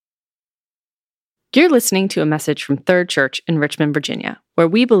You're listening to a message from Third Church in Richmond, Virginia, where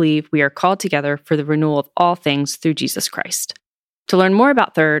we believe we are called together for the renewal of all things through Jesus Christ. To learn more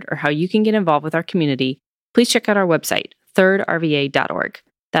about Third or how you can get involved with our community, please check out our website, thirdrva.org.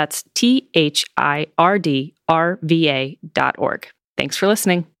 That's THIRDRVA.org. Thanks for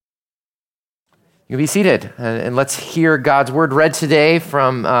listening. You can be seated, and let's hear God's word read today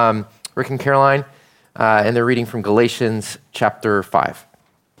from Rick and Caroline, and they're reading from Galatians chapter 5.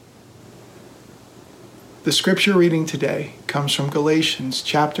 The scripture reading today comes from Galatians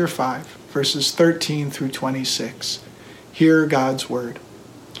chapter 5, verses 13 through 26. Hear God's word.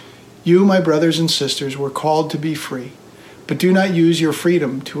 You, my brothers and sisters, were called to be free, but do not use your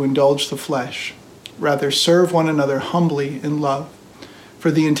freedom to indulge the flesh. Rather, serve one another humbly in love. For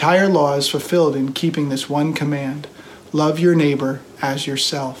the entire law is fulfilled in keeping this one command: love your neighbor as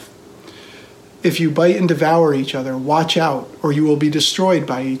yourself. If you bite and devour each other, watch out, or you will be destroyed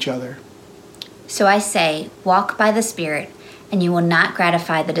by each other. So I say, walk by the Spirit, and you will not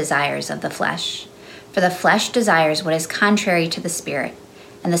gratify the desires of the flesh. For the flesh desires what is contrary to the Spirit,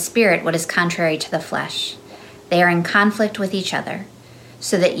 and the Spirit what is contrary to the flesh. They are in conflict with each other,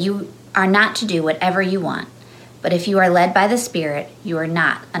 so that you are not to do whatever you want. But if you are led by the Spirit, you are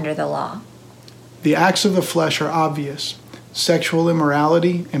not under the law. The acts of the flesh are obvious: sexual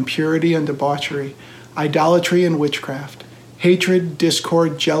immorality, impurity and debauchery, idolatry and witchcraft, hatred,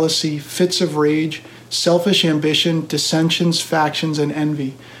 discord, jealousy, fits of rage, selfish ambition, dissensions, factions, and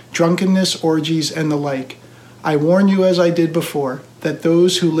envy, drunkenness, orgies, and the like. I warn you, as I did before, that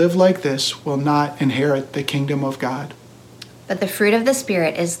those who live like this will not inherit the kingdom of God. But the fruit of the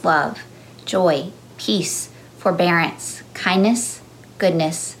Spirit is love, joy, peace, forbearance, kindness,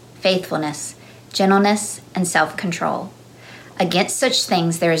 goodness, faithfulness, gentleness, and self-control. Against such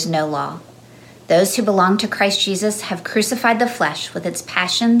things there is no law. Those who belong to Christ Jesus have crucified the flesh with its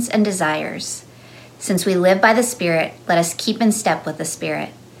passions and desires. Since we live by the Spirit, let us keep in step with the Spirit.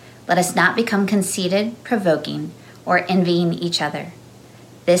 Let us not become conceited, provoking, or envying each other.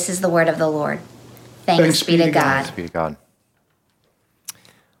 This is the word of the Lord. Thanks be to God. Thanks be to God.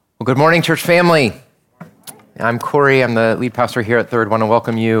 Well, good morning, church family. I'm Corey. I'm the lead pastor here at Third. I want to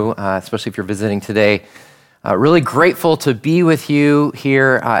welcome you, especially if you're visiting today. Really grateful to be with you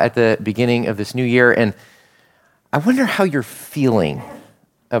here at the beginning of this new year. And I wonder how you're feeling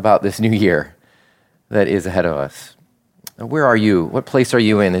about this new year that is ahead of us. Where are you? What place are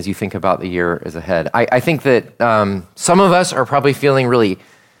you in as you think about the year as ahead? I think that some of us are probably feeling really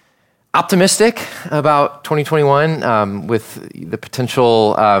optimistic about 2021 with the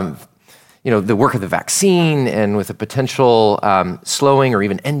potential, the work of the vaccine and with the potential slowing or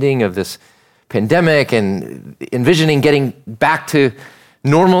even ending of this pandemic and envisioning getting back to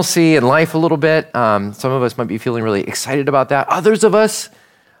normalcy and life a little bit. Some of us might be feeling really excited about that. Others of us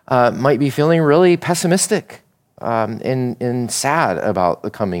might be feeling really pessimistic and sad about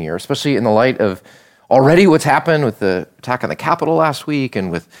the coming year, especially in the light of already what's happened with the attack on the Capitol last week and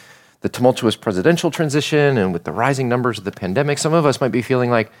with the tumultuous presidential transition and with the rising numbers of the pandemic. Some of us might be feeling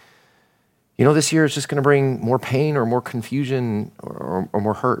like, this year is just going to bring more pain or more confusion or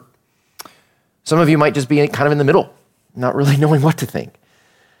more hurt. Some of you might just be kind of in the middle, not really knowing what to think.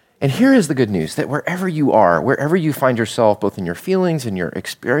 And here is the good news, that wherever you are, wherever you find yourself, both in your feelings and your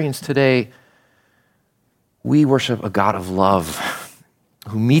experience today, we worship a God of love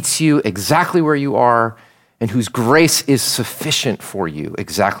who meets you exactly where you are and whose grace is sufficient for you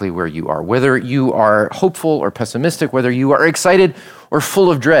exactly where you are. Whether you are hopeful or pessimistic, whether you are excited or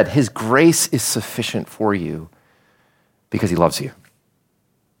full of dread, his grace is sufficient for you because he loves you.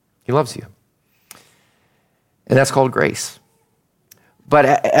 He loves you. And that's called grace. But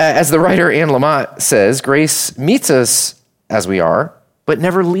as the writer Anne Lamott says, grace meets us as we are, but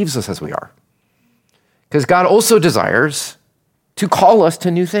never leaves us as we are. Because God also desires to call us to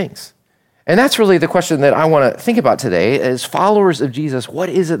new things. And that's really the question that I want to think about today. As followers of Jesus, what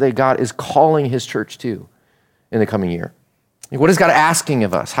is it that God is calling his church to in the coming year? What is God asking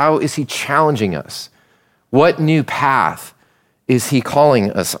of us? How is he challenging us? What new path is he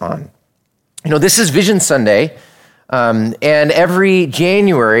calling us on? This is Vision Sunday, and every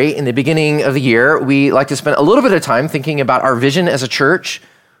January in the beginning of the year, we like to spend a little bit of time thinking about our vision as a church.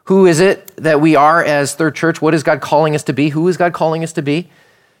 Who is it that we are as Third Church? What is God calling us to be? Who is God calling us to be?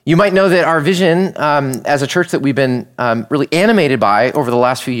 You might know that our vision as a church that we've been really animated by over the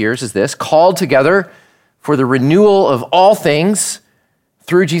last few years is this: called together for the renewal of all things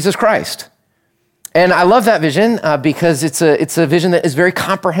through Jesus Christ. And I love that vision because it's a vision that is very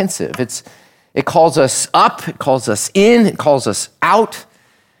comprehensive. It calls us up, it calls us in, it calls us out.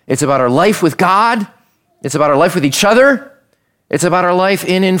 It's about our life with God. It's about our life with each other. It's about our life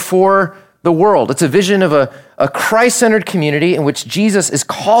in and for the world. It's a vision of a Christ-centered community in which Jesus is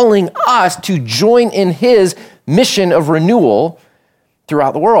calling us to join in his mission of renewal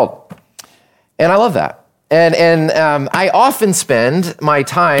throughout the world. And I love that. And I often spend my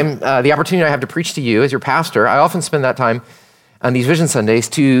time, the opportunity I have to preach to you as your pastor, I often spend that time on these Vision Sundays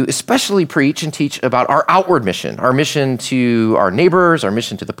to especially preach and teach about our outward mission, our mission to our neighbors, our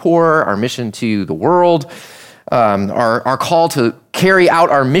mission to the poor, our mission to the world, our call to carry out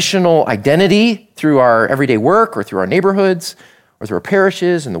our missional identity through our everyday work or through our neighborhoods or through our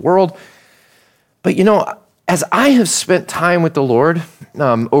parishes in the world. But you know, as I have spent time with the Lord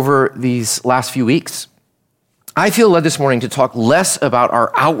over these last few weeks, I feel led this morning to talk less about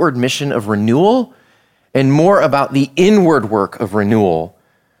our outward mission of renewal and more about the inward work of renewal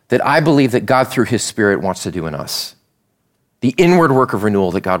that I believe that God through his Spirit wants to do in us. The inward work of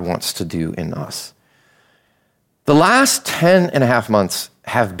renewal that God wants to do in us. The last 10 and a half months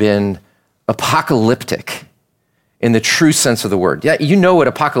have been apocalyptic in the true sense of the word. Yeah, you know what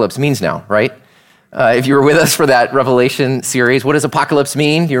apocalypse means now, right? If you were with us for that Revelation series, what does apocalypse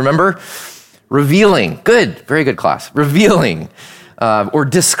mean? Do you remember? Revealing. Good, very good class. Revealing or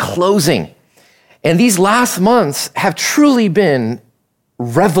disclosing. And these last months have truly been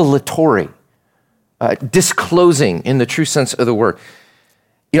revelatory, disclosing in the true sense of the word.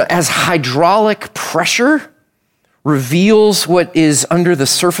 You know, as hydraulic pressure reveals what is under the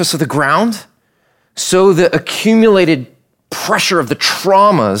surface of the ground, so the accumulated pressure of the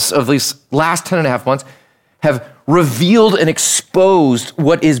traumas of these last 10 and a half months have revealed and exposed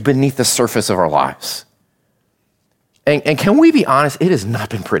what is beneath the surface of our lives. And can we be honest? It has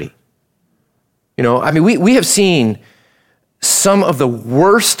not been pretty. You know, I mean, we have seen some of the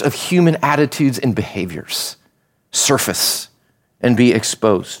worst of human attitudes and behaviors surface and be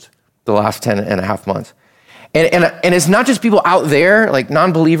exposed the last 10 and a half months. And it's not just people out there, like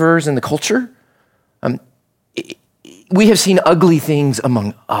non-believers in the culture. We have seen ugly things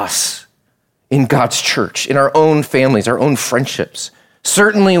among us in God's church, in our own families, our own friendships,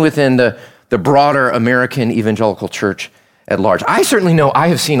 certainly within the broader American evangelical church at large. I certainly know I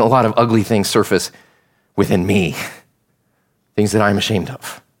have seen a lot of ugly things surface within me, things that I'm ashamed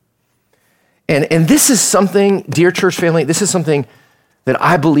of. And this is something, dear church family, this is something that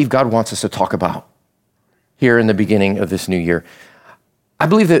I believe God wants us to talk about here in the beginning of this new year. I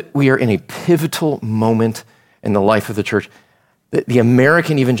believe that we are in a pivotal moment in the life of the church. The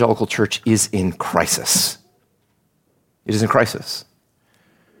American evangelical church is in crisis. It is in crisis.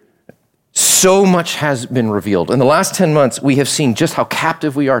 So much has been revealed. In the last 10 months, we have seen just how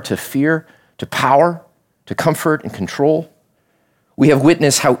captive we are to fear, to power, to comfort and control. We have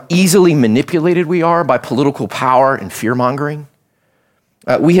witnessed how easily manipulated we are by political power and fear-mongering.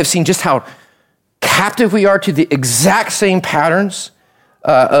 We have seen just how captive we are to the exact same patterns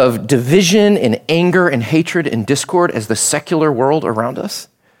of division and anger and hatred and discord as the secular world around us.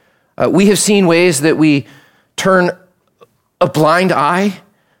 We have seen ways that we turn a blind eye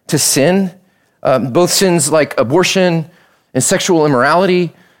to sin, both sins like abortion and sexual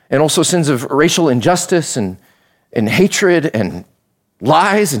immorality, and also sins of racial injustice and hatred and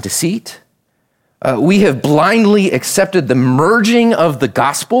lies and deceit. We have blindly accepted the merging of the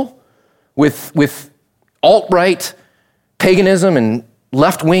gospel with alt-right paganism and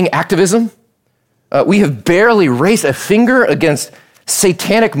left-wing activism. We have barely raised a finger against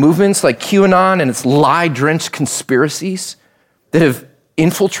satanic movements like QAnon and its lie-drenched conspiracies that have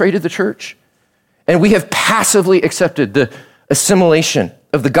infiltrated the church. And we have passively accepted the assimilation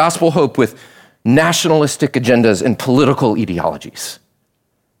of the gospel hope with nationalistic agendas and political ideologies.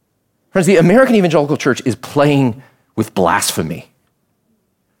 Friends, the American evangelical church is playing with blasphemy.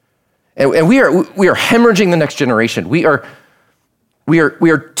 And we are hemorrhaging the next generation. We are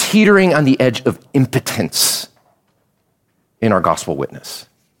teetering on the edge of impotence in our gospel witness.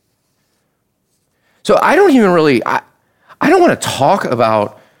 So I don't want to talk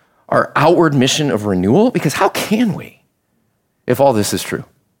about our outward mission of renewal, because how can we if all this is true,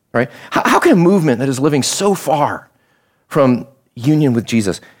 right? How can a movement that is living so far from union with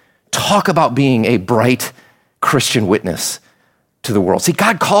Jesus talk about being a bright Christian witness to the world? See,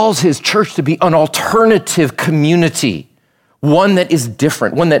 God calls his church to be an alternative community, one that is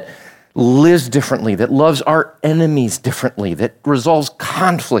different, one that lives differently, that loves our enemies differently, that resolves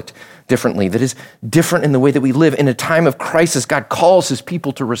conflict differently, that is different in the way that we live. In a time of crisis, God calls his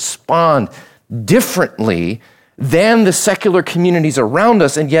people to respond differently than the secular communities around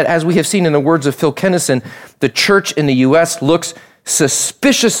us. And yet, as we have seen in the words of Phil Kennison, the church in the U.S. looks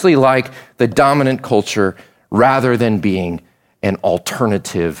suspiciously like the dominant culture rather than being an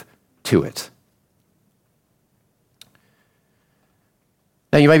alternative to it.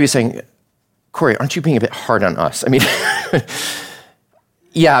 Now, you might be saying, Corey, aren't you being a bit hard on us? I mean,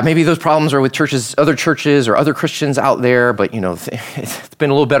 yeah, maybe those problems are with churches, other churches or other Christians out there, but it's been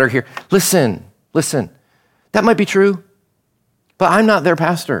a little better here. Listen, that might be true, but I'm not their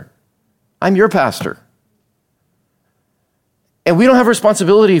pastor. I'm your pastor. And we don't have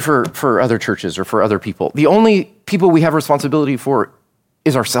responsibility for other churches or for other people. The only people we have responsibility for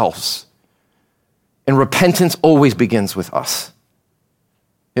is ourselves. And repentance always begins with us.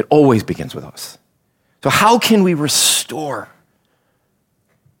 It always begins with us. So how can we restore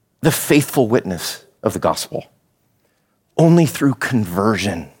the faithful witness of the gospel? Only through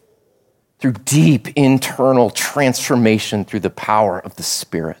conversion, through deep internal transformation through the power of the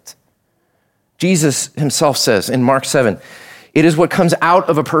Spirit. Jesus himself says in Mark 7, it is what comes out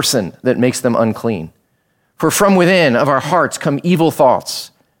of a person that makes them unclean. For from within of our hearts come evil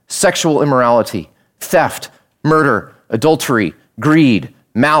thoughts, sexual immorality, theft, murder, adultery, greed,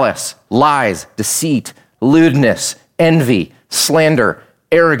 malice, lies, deceit, lewdness, envy, slander,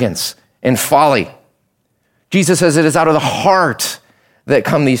 arrogance, and folly. Jesus says it is out of the heart that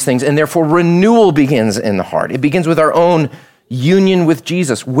come these things, and therefore renewal begins in the heart. It begins with our own union with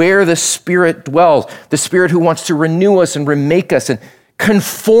Jesus, where the Spirit dwells, the Spirit who wants to renew us and remake us and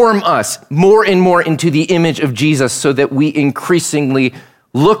conform us more and more into the image of Jesus so that we increasingly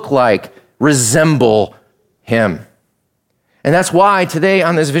look like, resemble him. And that's why today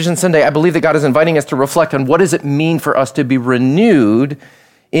on this Vision Sunday, I believe that God is inviting us to reflect on what does it mean for us to be renewed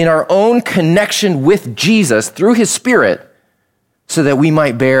in our own connection with Jesus through his Spirit so that we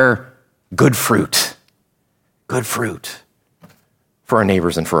might bear good fruit for our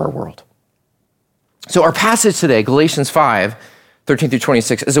neighbors and for our world. So our passage today, Galatians 5, 13 through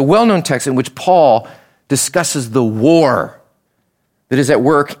 26, is a well-known text in which Paul discusses the war that is at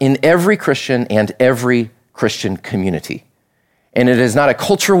work in every Christian and every Christian community. And it is not a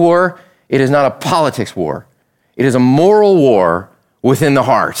culture war. It is not a politics war. It is a moral war within the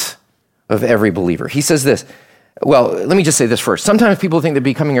heart of every believer. He says this. Well, let me just say this first. Sometimes people think that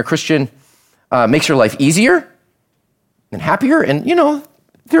becoming a Christian makes your life easier and happier. And,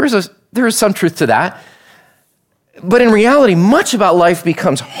 there is some truth to that. But in reality, much about life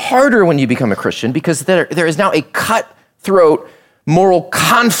becomes harder when you become a Christian because there is now a cutthroat moral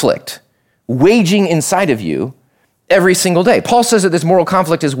conflict waging inside of you every single day. Paul says that this moral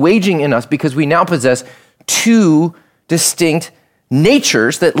conflict is waging in us because we now possess two distinct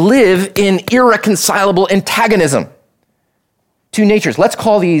natures that live in irreconcilable antagonism. Two natures. Let's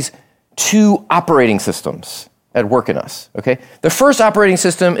call these two operating systems at work in us, okay? The first operating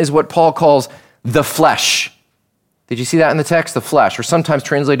system is what Paul calls the flesh. Did you see that in the text? The flesh, or sometimes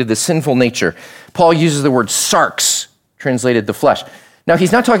translated the sinful nature. Paul uses the word sarx, translated the flesh. Now,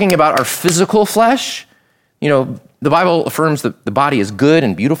 he's not talking about our physical flesh. The Bible affirms that the body is good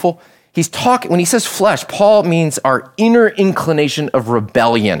and beautiful. When he says flesh, Paul means our inner inclination of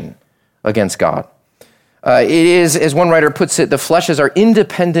rebellion against God. It is, as one writer puts it, the flesh is our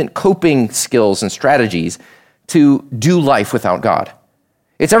independent coping skills and strategies to do life without God.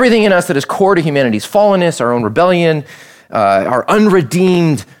 It's everything in us that is core to humanity's fallenness, our own rebellion, our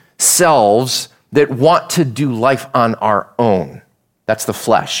unredeemed selves that want to do life on our own. That's the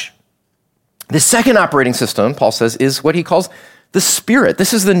flesh. The second operating system, Paul says, is what he calls the Spirit.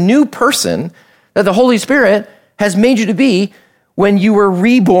 This is the new person that the Holy Spirit has made you to be when you were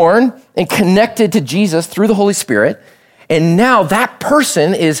reborn and connected to Jesus through the Holy Spirit. And now that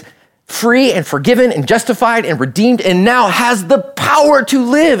person is free and forgiven and justified and redeemed and now has the power to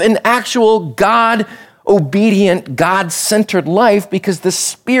live an actual God-obedient, God-centered life because the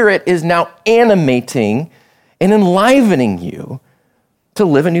Spirit is now animating and enlivening you to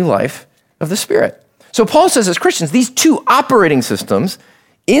live a new life of the Spirit. So Paul says as Christians, these two operating systems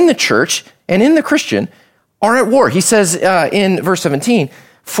in the church and in the Christian are at war. He says in verse 17,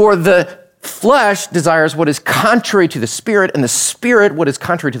 for the flesh desires what is contrary to the Spirit, and the Spirit what is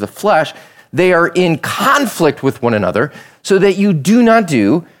contrary to the flesh. They are in conflict with one another so that you do not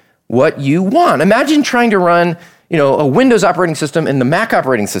do what you want. Imagine trying to run, a Windows operating system and the Mac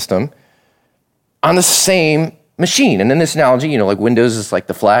operating system on the same machine. And in this analogy, like Windows is like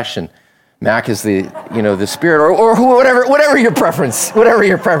the flesh and Mac is the Spirit, or whatever your preference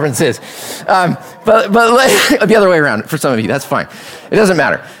is. But the other way around for some of you, that's fine. It doesn't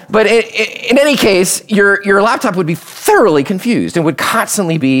matter. But in any case, your laptop would be thoroughly confused and would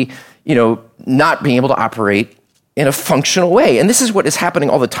constantly be, not being able to operate in a functional way. And this is what is happening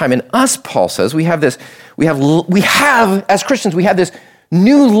all the time. In us, Paul says, we have as Christians, we have this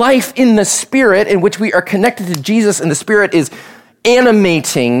new life in the Spirit in which we are connected to Jesus, and the Spirit is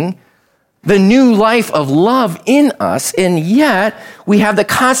animating the new life of love in us, and yet we have the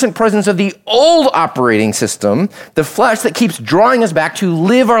constant presence of the old operating system, the flesh, that keeps drawing us back to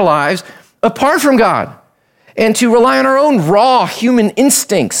live our lives apart from God and to rely on our own raw human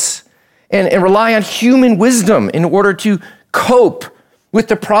instincts and rely on human wisdom in order to cope with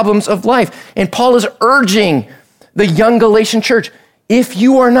the problems of life. And Paul is urging the young Galatian church, if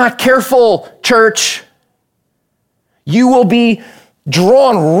you are not careful, church, you will be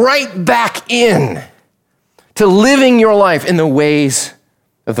drawn right back in to living your life in the ways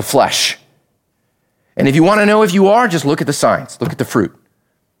of the flesh. And if you want to know if you are, just look at the signs, look at the fruit.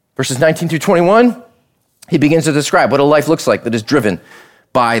 Verses 19 through 21, he begins to describe what a life looks like that is driven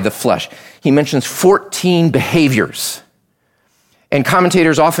by the flesh. He mentions 14 behaviors. And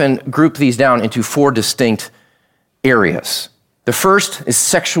commentators often group these down into 4 distinct areas. The first is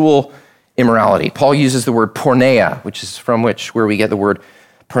sexual immorality. Paul uses the word porneia, which is where we get the word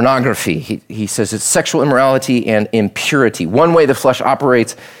pornography. He says it's sexual immorality and impurity. One way the flesh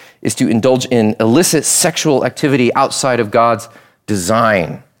operates is to indulge in illicit sexual activity outside of God's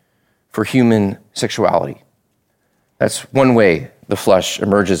design for human sexuality. That's one way the flesh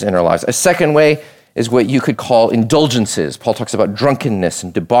emerges in our lives. A second way is what you could call indulgences. Paul talks about drunkenness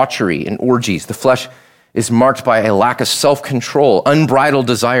and debauchery and orgies. The flesh is marked by a lack of self-control, unbridled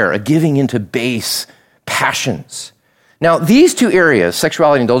desire, a giving into base passions. Now, these 2 areas,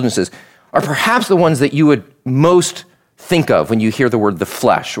 sexuality and indulgences, are perhaps the ones that you would most think of when you hear the word the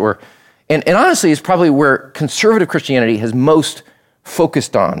flesh, and honestly, it's probably where conservative Christianity has most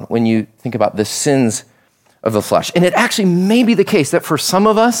focused on when you think about the sins of the flesh. And it actually may be the case that for some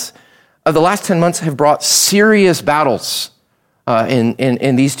of us, the last 10 months have brought serious battles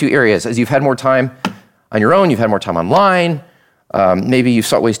in these 2 areas. As you've had more time on your own, you've had more time online, maybe you've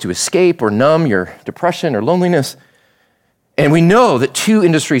sought ways to escape or numb your depression or loneliness. And we know that 2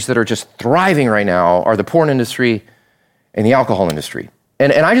 industries that are just thriving right now are the porn industry and the alcohol industry.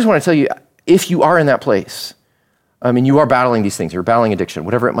 And I just want to tell you, if you are in that place, you are battling these things, you're battling addiction,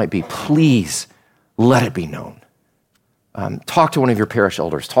 whatever it might be, please let it be known. Talk to one of your parish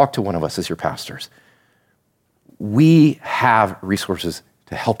elders, talk to one of us as your pastors. We have resources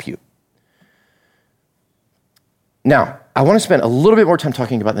to help you. Now, I want to spend a little bit more time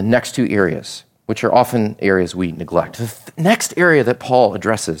talking about the next 2 areas, which are often areas we neglect. The next area that Paul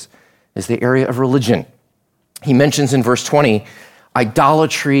addresses is the area of religion. He mentions in verse 20,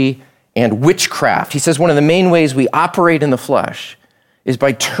 idolatry and witchcraft. He says one of the main ways we operate in the flesh is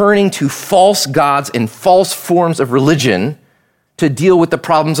by turning to false gods and false forms of religion to deal with the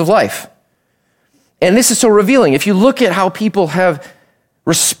problems of life. And this is so revealing. If you look at how people have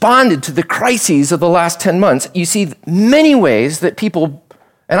responded to the crises of the last 10 months, you see many ways that people,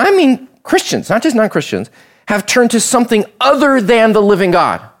 and I mean Christians, not just non-Christians, have turned to something other than the living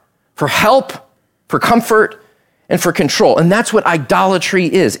God for help, for comfort, and for control. And that's what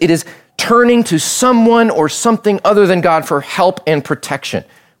idolatry is. It is turning to someone or something other than God for help and protection.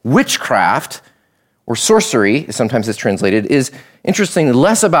 Witchcraft, or sorcery, sometimes it's translated, is interestingly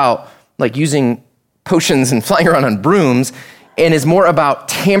less about like using potions and flying around on brooms, and is more about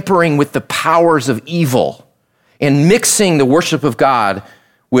tampering with the powers of evil and mixing the worship of God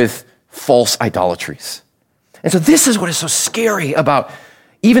with false idolatries. And so this is what is so scary about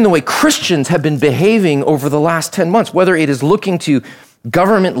even the way Christians have been behaving over the last 10 months, whether it is looking to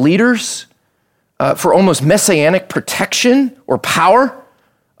government leaders for almost messianic protection or power,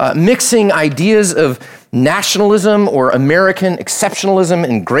 mixing ideas of nationalism or American exceptionalism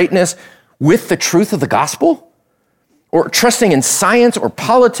and greatness with the truth of the gospel, or trusting in science or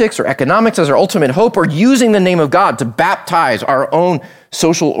politics or economics as our ultimate hope, or using the name of God to baptize our own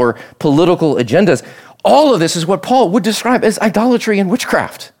social or political agendas. All of this is what Paul would describe as idolatry and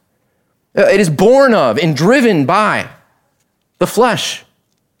witchcraft. It is born of and driven by the flesh,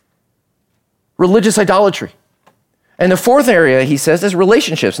 religious idolatry. And the fourth area, he says, is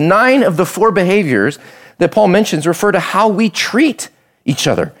relationships. 9 of the 4 behaviors that Paul mentions refer to how we treat each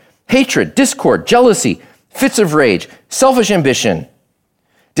other. Hatred, discord, jealousy, fits of rage, selfish ambition,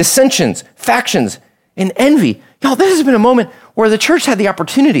 dissensions, factions, and envy. Y'all, this has been a moment where the church had the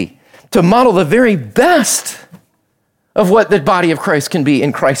opportunity to model the very best of what the body of Christ can be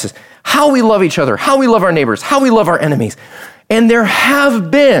in crisis. How we love each other, how we love our neighbors, how we love our enemies. And there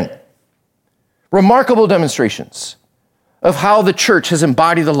have been remarkable demonstrations of how the church has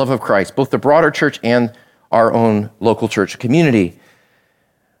embodied the love of Christ, both the broader church and our own local church community.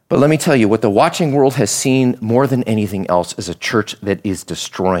 But let me tell you, what the watching world has seen more than anything else is a church that is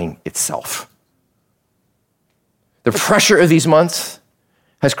destroying itself. The pressure of these months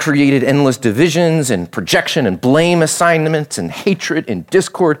has created endless divisions and projection and blame assignments and hatred and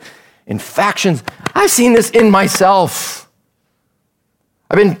discord in factions. I've seen this in myself.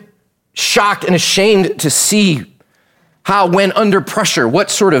 I've been shocked and ashamed to see how, when under pressure,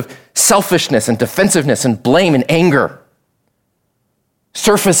 what sort of selfishness and defensiveness and blame and anger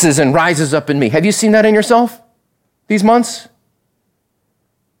surfaces and rises up in me. Have you seen that in yourself these months?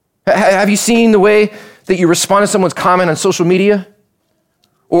 Have you seen the way that you respond to someone's comment on social media?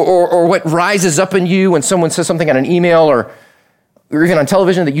 Or what rises up in you when someone says something on an email or even on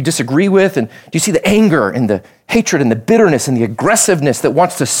television that you disagree with? And do you see the anger and the hatred and the bitterness and the aggressiveness that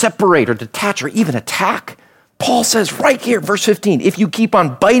wants to separate or detach or even attack? Paul says right here, verse 15, if you keep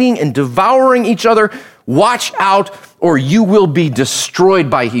on biting and devouring each other, watch out or you will be destroyed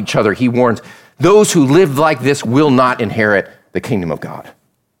by each other, he warns. Those who live like this will not inherit the kingdom of God.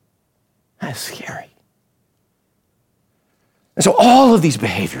 That's scary. And so all of these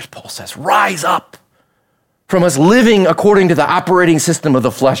behaviors, Paul says, rise up from us living according to the operating system of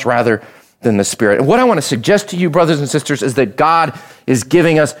the flesh rather than the Spirit. And what I want to suggest to you, brothers and sisters, is that God is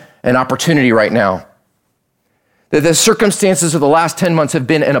giving us an opportunity right now. That the circumstances of the last 10 months have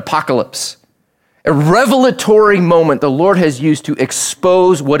been an apocalypse, a revelatory moment the Lord has used to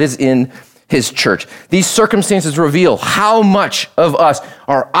expose what is in his church. These circumstances reveal how much of us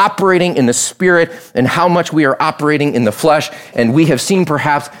are operating in the Spirit and how much we are operating in the flesh. And we have seen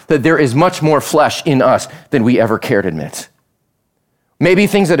perhaps that there is much more flesh in us than we ever cared to admit. Maybe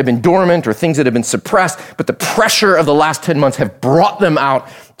things that have been dormant or things that have been suppressed, but the pressure of the last 10 months have brought them out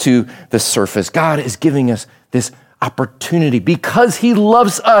to the surface. God is giving us this opportunity because he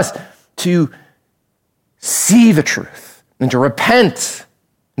loves us to see the truth and to repent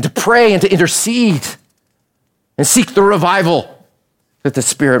and to pray and to intercede and seek the revival that the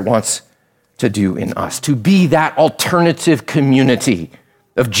Spirit wants to do in us, to be that alternative community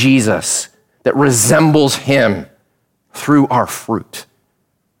of Jesus that resembles him through our fruit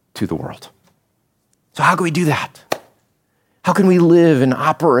to the world. So how can we do that? How can we live and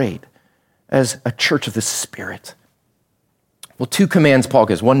operate as a church of the Spirit? Well, two commands Paul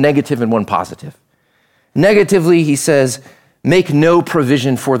gives, one negative and one positive. Negatively, he says, make no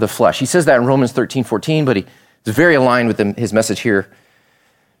provision for the flesh. He says that in Romans 13:14, but it's very aligned with his message here.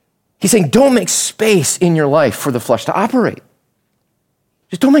 He's saying, don't make space in your life for the flesh to operate.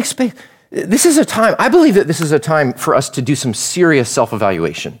 Just don't make space. This is a time, I believe that this is a time for us to do some serious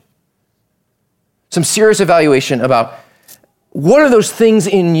self-evaluation. Some serious evaluation about what are those things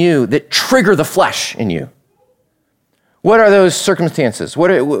in you that trigger the flesh in you? What are those circumstances?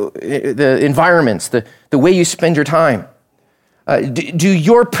 What are the environments, the way you spend your time? Do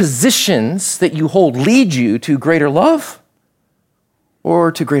your positions that you hold lead you to greater love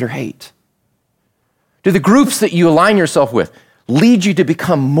or to greater hate? Do the groups that you align yourself with lead you to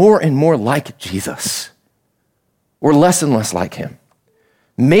become more and more like Jesus or less and less like him?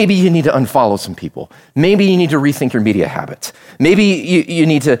 Maybe you need to unfollow some people. Maybe you need to rethink your media habits. Maybe you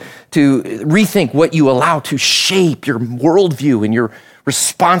need to rethink what you allow to shape your worldview and your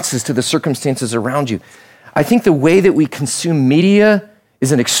responses to the circumstances around you. I think the way that we consume media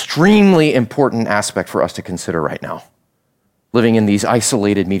is an extremely important aspect for us to consider right now, living in these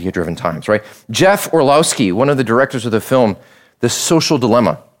isolated media-driven times, right? Jeff Orlowski, one of the directors of the film The Social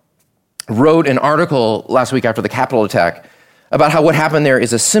Dilemma, wrote an article last week after the Capitol attack about how what happened there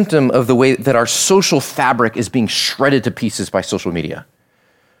is a symptom of the way that our social fabric is being shredded to pieces by social media.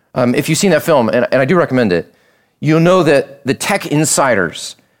 If you've seen that film, and I do recommend it, you'll know that the tech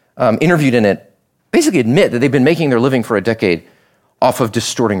insiders interviewed in it basically admit that they've been making their living for a decade off of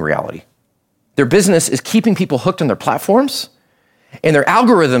distorting reality. Their business is keeping people hooked on their platforms, and their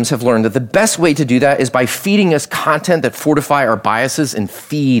algorithms have learned that the best way to do that is by feeding us content that fortify our biases and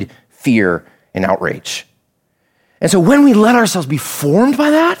feed fear and outrage. And so when we let ourselves be formed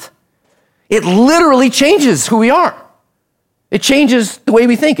by that, it literally changes who we are. It changes the way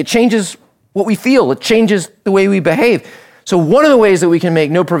we think. It changes what we feel. It changes the way we behave. So one of the ways that we can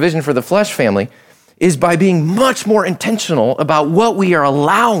make no provision for the flesh, family, is by being much more intentional about what we are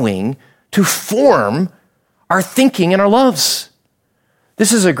allowing to form our thinking and our loves.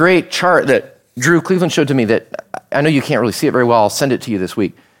 This is a great chart that Drew Cleveland showed to me that I know you can't really see it very well. I'll send it to you this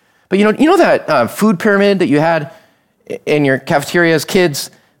week. But you know that food pyramid that you had in your cafeteria as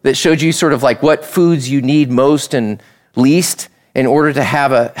kids that showed you sort of like what foods you need most and least in order to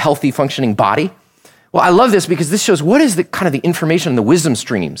have a healthy functioning body? Well, I love this because this shows what is the kind of the information and the wisdom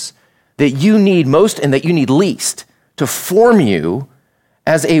streams that you need most and that you need least to form you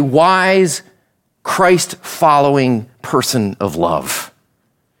as a wise, Christ-following person of love.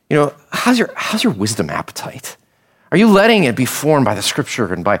 You know, how's your wisdom appetite? Are you letting it be formed by the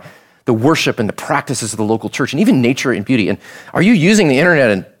scripture and by the worship and the practices of the local church and even nature and beauty? And are you using the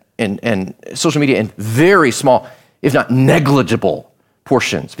internet and social media in very small, if not negligible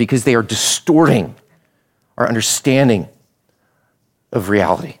portions, because they are distorting our understanding of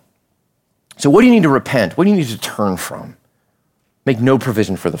reality. So what do you need to repent? What do you need to turn from? Make no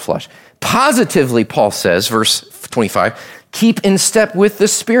provision for the flesh. Positively, Paul says, verse 25, keep in step with the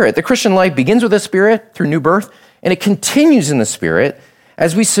Spirit. The Christian life begins with the Spirit through new birth, and it continues in the Spirit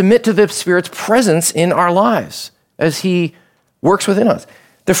as we submit to the Spirit's presence in our lives, as he works within us.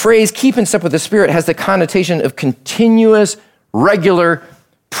 The phrase keep in step with the Spirit has the connotation of continuous, regular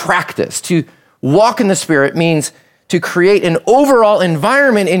practice. To walk in the Spirit means to create an overall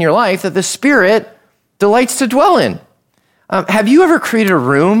environment in your life that the Spirit delights to dwell in. Have you ever created a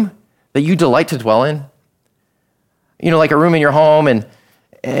room that you delight to dwell in? You know, like a room in your home,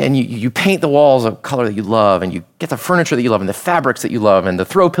 and you paint the walls a color that you love, and you get the furniture that you love, and the fabrics that you love, and the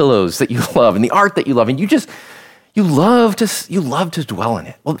throw pillows that you love, and the art that you love, and you love to dwell in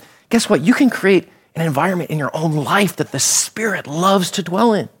it. Well, guess what? You can create an environment in your own life that the Spirit loves to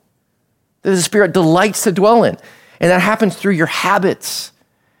dwell in, that the Spirit delights to dwell in. And that happens through your habits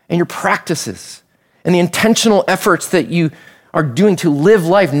and your practices and the intentional efforts that you are doing to live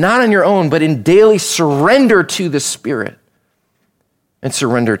life, not on your own, but in daily surrender to the Spirit and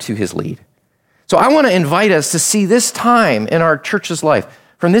surrender to his lead. So I want to invite us to see this time in our church's life,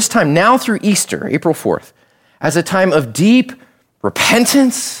 from this time now through Easter, April 4th, as a time of deep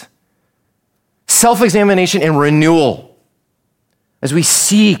repentance, self-examination, and renewal, as we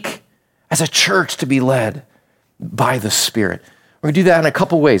seek as a church to be led by the Spirit. We're going to do that in a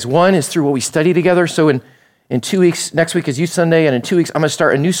couple ways. One is through what we study together. So in 2 weeks, next week is Youth Sunday, and in 2 weeks, I'm going to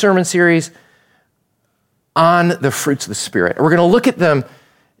start a new sermon series on the fruits of the Spirit. We're going to look at them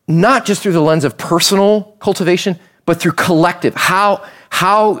not just through the lens of personal cultivation, but through collective. How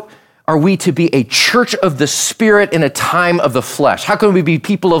are we to be a church of the Spirit in a time of the flesh? How can we be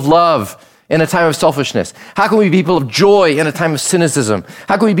people of love in a time of selfishness? How can we be people of joy in a time of cynicism?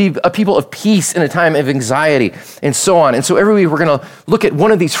 How can we be a people of peace in a time of anxiety, and so on? And so every week we're going to look at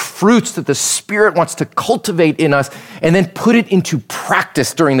one of these fruits that the Spirit wants to cultivate in us and then put it into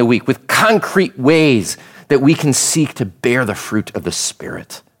practice during the week with concrete ways that we can seek to bear the fruit of the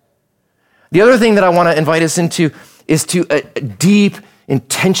Spirit. The other thing that I want to invite us into is to a deep,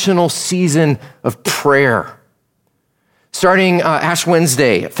 intentional season of prayer. Starting Ash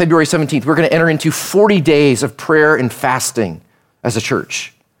Wednesday, February 17th, we're going to enter into 40 days of prayer and fasting as a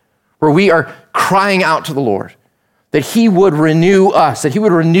church, where we are crying out to the Lord that he would renew us, that he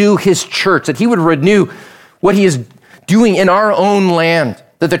would renew his church, that he would renew what he is doing in our own land,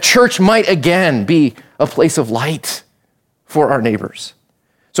 that the church might again be a place of light for our neighbors.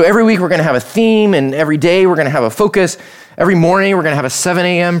 So every week we're going to have a theme, and every day we're going to have a focus. Every morning we're going to have a 7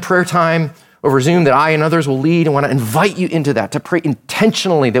 a.m. prayer time over Zoom that I and others will lead. I want to invite you into that, to pray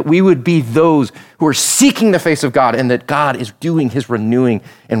intentionally that we would be those who are seeking the face of God and that God is doing his renewing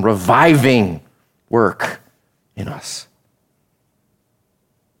and reviving work in us.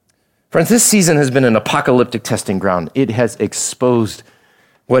 Friends, this season has been an apocalyptic testing ground. It has exposed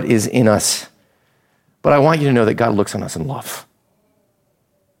what is in us. But I want you to know that God looks on us in love.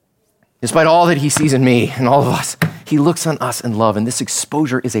 Despite all that he sees in me and all of us, he looks on us in love, and this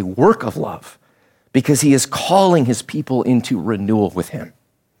exposure is a work of love because he is calling his people into renewal with him.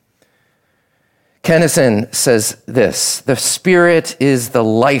 Kennison says this: the Spirit is the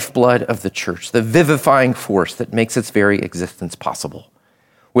lifeblood of the church, the vivifying force that makes its very existence possible.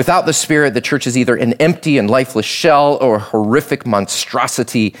 Without the Spirit, the church is either an empty and lifeless shell or a horrific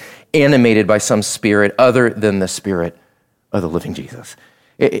monstrosity animated by some spirit other than the Spirit of the living Jesus.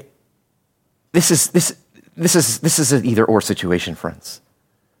 This is an either-or situation, friends.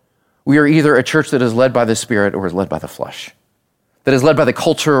 We are either a church that is led by the Spirit or is led by the flesh, that is led by the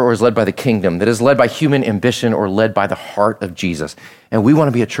culture or is led by the kingdom, that is led by human ambition or led by the heart of Jesus. And we want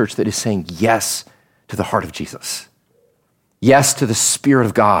to be a church that is saying yes to the heart of Jesus, yes to the Spirit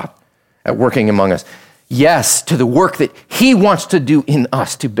of God at working among us, yes to the work that he wants to do in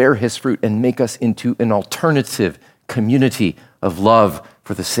us to bear his fruit and make us into an alternative community of love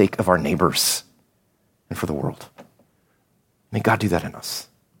for the sake of our neighbors and for the world. May God do that in us.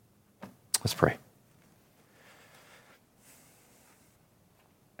 Let's pray.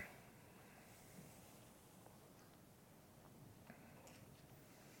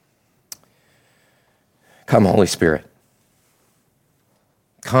 Come, Holy Spirit.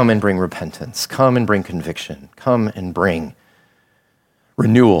 Come and bring repentance. Come and bring conviction. Come and bring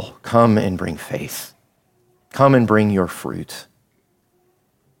renewal. Come and bring faith. Come and bring your fruit.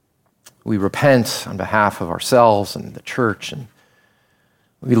 We repent on behalf of ourselves and the church, and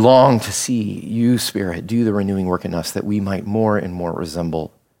we long to see you, Spirit, do the renewing work in us that we might more and more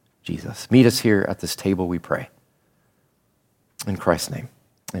resemble Jesus. Meet us here at this table, we pray. In Christ's name,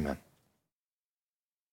 amen.